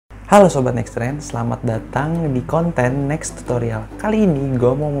Halo Sobat Nextren, selamat datang di konten Next Tutorial. Kali ini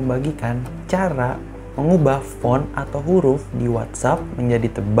gue mau membagikan cara mengubah font atau huruf di WhatsApp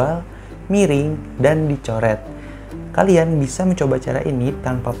menjadi tebal, miring, dan dicoret. Kalian bisa mencoba cara ini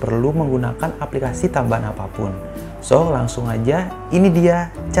tanpa perlu menggunakan aplikasi tambahan apapun. So, langsung aja, ini dia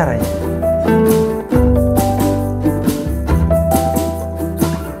caranya.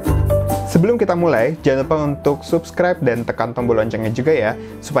 Sebelum kita mulai, jangan lupa untuk subscribe dan tekan tombol loncengnya juga ya,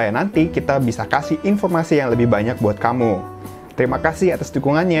 supaya nanti kita bisa kasih informasi yang lebih banyak buat kamu. Terima kasih atas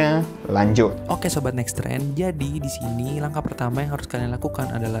dukungannya. Lanjut. Oke Sobat Nextren, jadi di sini langkah pertama yang harus kalian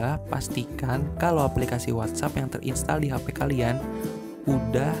lakukan adalah pastikan kalau aplikasi WhatsApp yang terinstal di HP kalian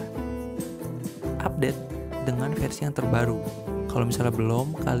udah update dengan versi yang terbaru. Kalau misalnya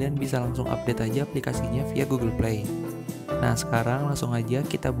belum, kalian bisa langsung update aja aplikasinya via Google Play. Nah, sekarang langsung aja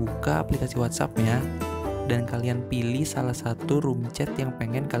kita buka aplikasi WhatsApp-nya dan kalian pilih salah satu room chat yang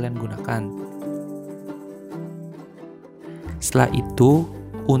pengen kalian gunakan. Setelah itu,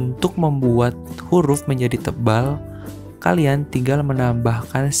 untuk membuat huruf menjadi tebal, kalian tinggal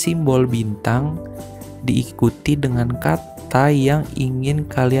menambahkan simbol bintang diikuti dengan kata yang ingin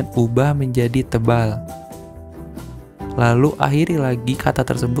kalian ubah menjadi tebal. Lalu akhiri lagi kata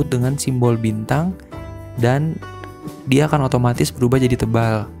tersebut dengan simbol bintang dan dia akan otomatis berubah jadi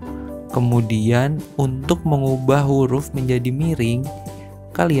tebal. Kemudian untuk mengubah huruf menjadi miring,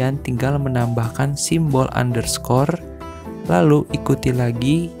 kalian tinggal menambahkan simbol underscore, lalu ikuti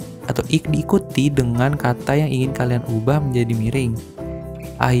lagi atau diikuti dengan kata yang ingin kalian ubah menjadi miring.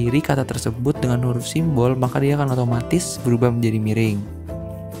 Akhiri kata tersebut dengan huruf simbol, maka dia akan otomatis berubah menjadi miring.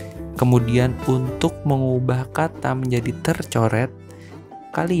 Kemudian untuk mengubah kata menjadi tercoret,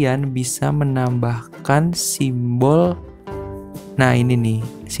 kalian bisa menambahkan simbol. Nah ini nih,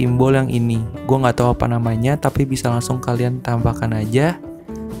 simbol yang ini. Gue nggak tahu apa namanya, tapi bisa langsung kalian tambahkan aja.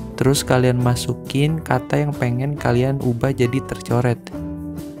 Terus kalian masukin kata yang pengen kalian ubah jadi tercoret.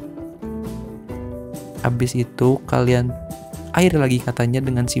 Habis itu kalian akhiri lagi katanya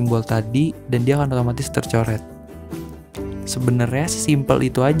dengan simbol tadi dan dia akan otomatis tercoret. Sebenarnya simpel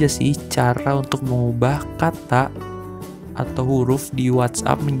itu aja sih cara untuk mengubah kata atau huruf di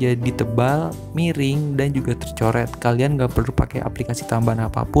WhatsApp menjadi tebal, miring, dan juga tercoret. Kalian gak perlu pakai aplikasi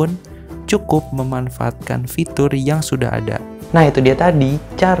tambahan apapun, cukup memanfaatkan fitur yang sudah ada. Nah itu dia tadi,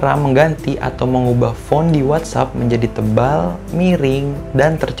 cara mengganti atau mengubah font di WhatsApp menjadi tebal, miring,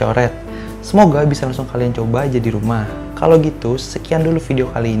 dan tercoret. Semoga bisa langsung kalian coba aja di rumah. Kalau gitu, sekian dulu video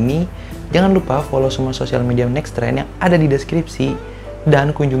kali ini. Jangan lupa follow semua sosial media Nextren yang ada di deskripsi.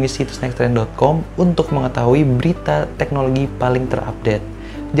 Dan kunjungi situs nextren.com untuk mengetahui berita teknologi paling terupdate.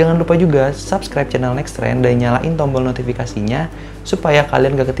 Jangan lupa juga subscribe channel Nextren dan nyalain tombol notifikasinya supaya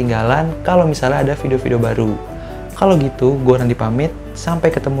kalian gak ketinggalan kalau misalnya ada video-video baru. Kalau gitu, gue Randy pamit. Sampai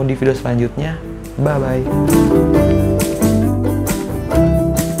ketemu di video selanjutnya. Bye-bye.